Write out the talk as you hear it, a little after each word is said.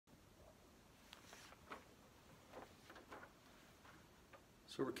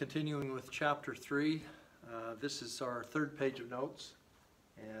So we're continuing with Chapter 3. This is our third page of notes,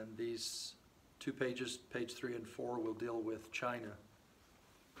 and these two pages, page 3 and 4, will deal with China.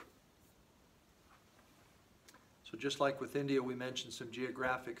 So just like with India, we mentioned some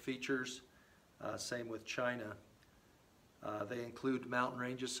geographic features. Same with China. They include mountain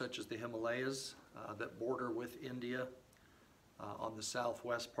ranges such as the Himalayas that border with India on the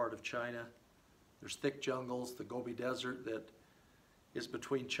southwest part of China. There's thick jungles, the Gobi Desert that is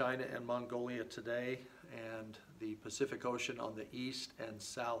between China and Mongolia today, and the Pacific Ocean on the east and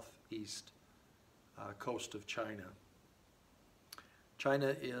southeast coast of China.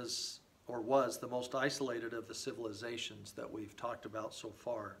 China is, or was, the most isolated of the civilizations that we've talked about so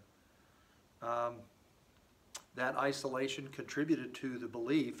far. That isolation contributed to the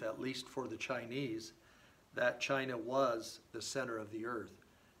belief, at least for the Chinese, that China was the center of the earth.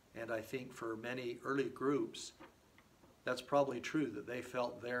 And I think for many early groups, that's probably true, that they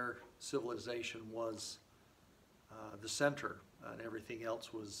felt their civilization was the center and everything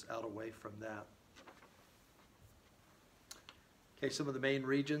else was out away from that. Okay, some of the main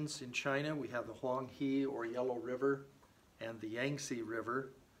regions in China, we have the Huanghe or Yellow River and the Yangtze River,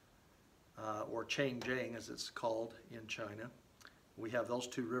 or Changjiang as it's called in China. We have those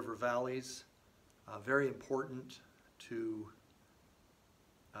two river valleys, very important to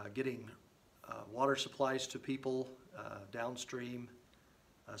getting water supplies to people downstream,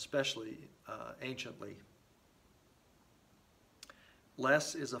 especially anciently.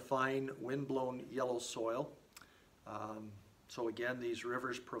 Less is a fine wind-blown yellow soil. So again, these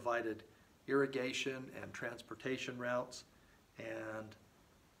rivers provided irrigation and transportation routes, and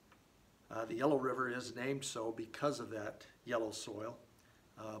the Yellow River is named so because of that yellow soil.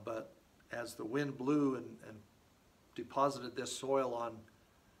 But as the wind blew and deposited this soil on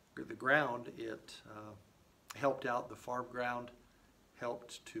the ground, it helped out the farm ground,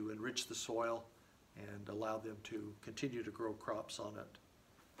 helped to enrich the soil, and allowed them to continue to grow crops on it.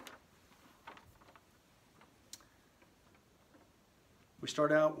 We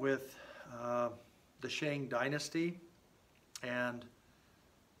start out with the Shang dynasty, and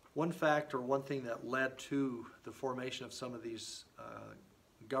one fact or one thing that led to the formation of some of these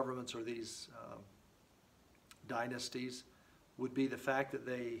governments or these dynasties would be the fact that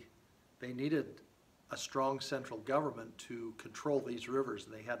they needed a strong central government to control these rivers,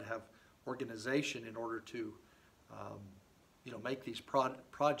 and they had to have organization in order to make these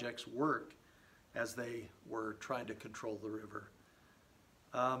projects work as they were trying to control the river.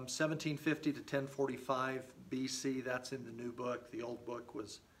 1750 to 1045 BC, that's in the new book. The old book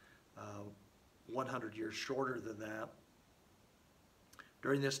was 100 years shorter than that.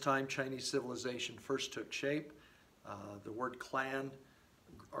 During this time, Chinese civilization first took shape. The word clan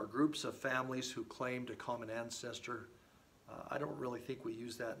are groups of families who claimed a common ancestor. I don't really think we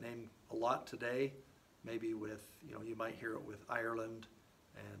use that name a lot today. Maybe with, you might hear it with Ireland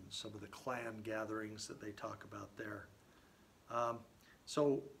and some of the clan gatherings that they talk about there.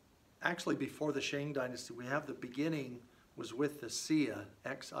 So actually before the Shang dynasty, we have the beginning was with the Xia,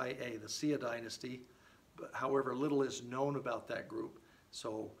 X-I-A, the Xia dynasty. But however, little is known about that group.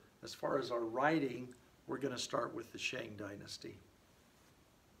 So as far as our writing, we're going to start with the Shang dynasty.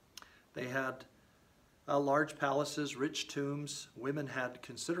 They had large palaces, rich tombs. Women had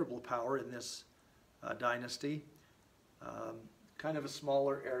considerable power in this dynasty. Kind of a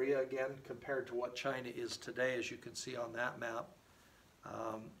smaller area, again, compared to what China is today, as you can see on that map.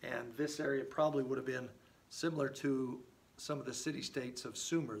 And this area probably would have been similar to some of the city-states of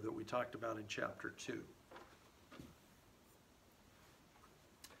Sumer that we talked about in Chapter 2.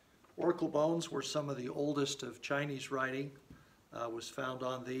 Oracle bones were some of the oldest of Chinese writing, was found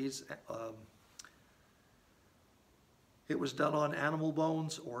on these. It was done on animal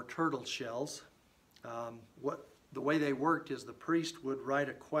bones or turtle shells. The way they worked is the priest would write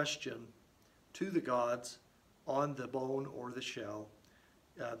a question to the gods on the bone or the shell.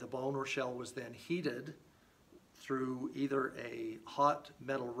 The bone or shell was then heated through either a hot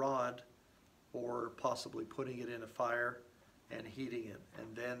metal rod or possibly putting it in a fire and heating it,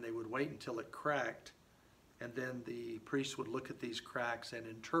 and then they would wait until it cracked, and then the priest would look at these cracks and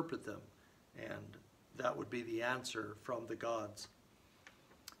interpret them, and that would be the answer from the gods.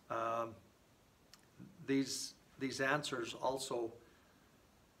 These answers also,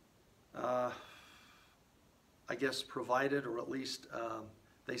 I guess, provided, or at least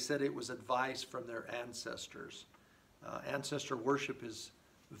they said it was advice from their ancestors. Ancestor worship is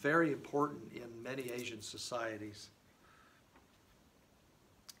very important in many Asian societies.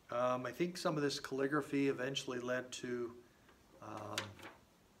 I think some of this calligraphy eventually led to,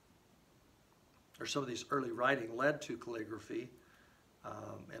 or some of these early writing led to calligraphy.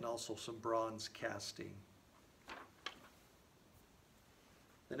 and also some bronze casting.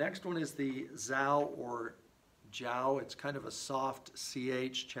 The next one is the Zhao or Jiao. It's kind of a soft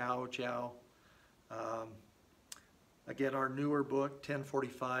CH, Jiao. Again, our newer book,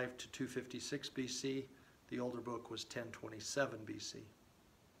 1045 to 256 BC. The older book was 1027 BC.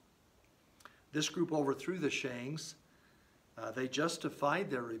 This group overthrew the Shangs. They justified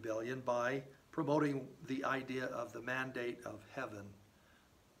their rebellion by promoting the idea of the mandate of heaven,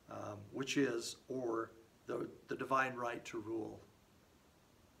 which is, or the divine right to rule.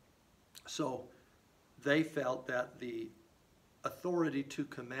 So they felt that the authority to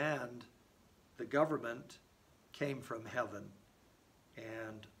command the government came from heaven.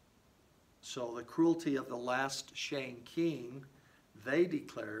 And so the cruelty of the last Shang king, they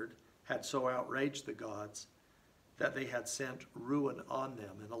declared, had so outraged the gods that they had sent ruin on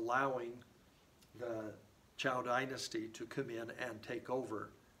them and allowing the Zhao dynasty to come in and take over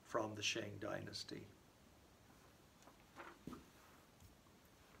from the Shang dynasty.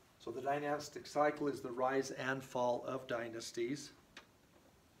 So the dynastic cycle is the rise and fall of dynasties.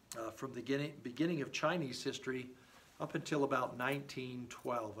 From the beginning of Chinese history up until about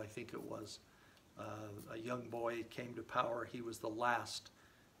 1912, I think it was, a young boy came to power. He was the last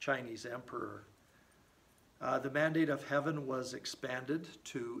Chinese emperor. The mandate of heaven was expanded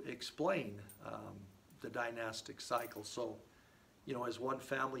to explain the dynastic cycle. So, you know, as one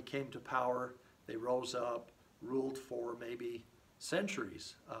family came to power, they rose up, ruled for maybe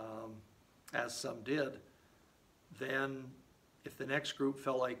centuries, as some did. Then if the next group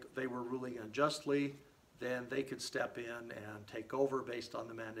felt like they were ruling unjustly, then they could step in and take over based on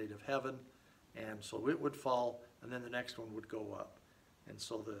the mandate of heaven. And so it would fall, and then the next one would go up. And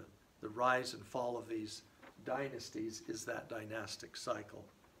so the rise and fall of these dynasties is that dynastic cycle.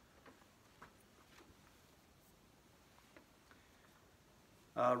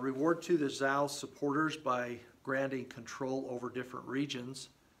 Reward to the Zhao supporters by granting control over different regions.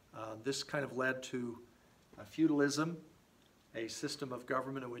 This kind of led to feudalism, a system of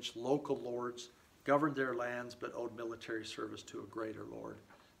government in which local lords governed their lands but owed military service to a greater lord.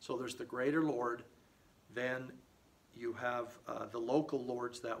 So there's the greater lord, then you have the local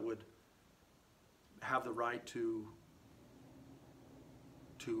lords that would have the right to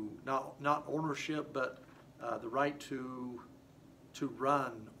not ownership, but the right to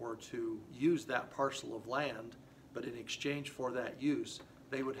run or to use that parcel of land, but in exchange for that use,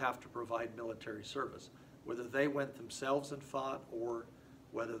 they would have to provide military service, whether they went themselves and fought or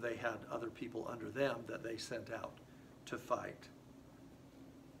whether they had other people under them that they sent out to fight.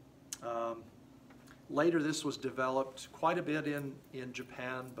 Later this was developed quite a bit in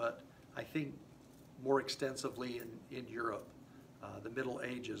Japan, but I think more extensively in Europe. The Middle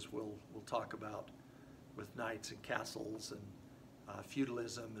Ages we'll talk about with knights and castles and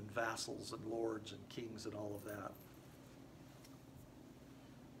feudalism and vassals and lords and kings and all of that.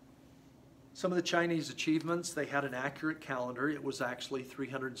 Some of the Chinese achievements, they had an accurate calendar. It was actually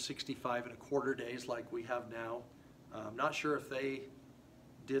 365 and a quarter days like we have now. I'm not sure if they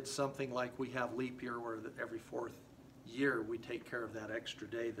did something like we have leap year where every fourth year we take care of that extra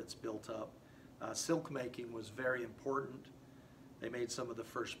day that's built up. Silk making was very important. They made some of the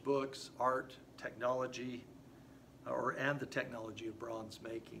first books, art, technology, and the technology of bronze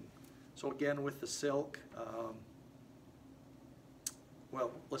making. So again, with the silk,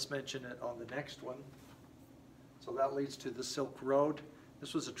 well, let's mention it on the next one. So that leads to the Silk Road.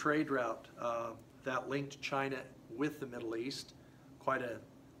 This was a trade route that linked China with the Middle East, quite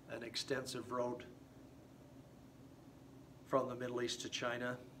an extensive road from the Middle East to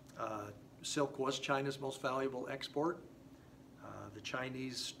China. Silk was China's most valuable export. The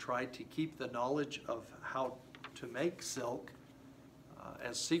Chinese tried to keep the knowledge of how to make silk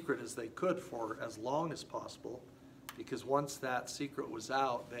as secret as they could for as long as possible, because once that secret was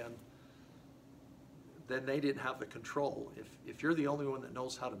out, then they didn't have the control. If you're the only one that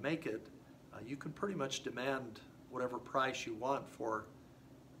knows how to make it, you can pretty much demand whatever price you want for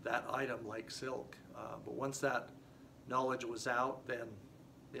that item like silk. But once that knowledge was out, then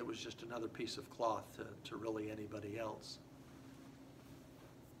it was just another piece of cloth to really anybody else.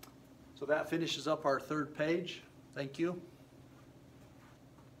 So that finishes up our third page. Thank you.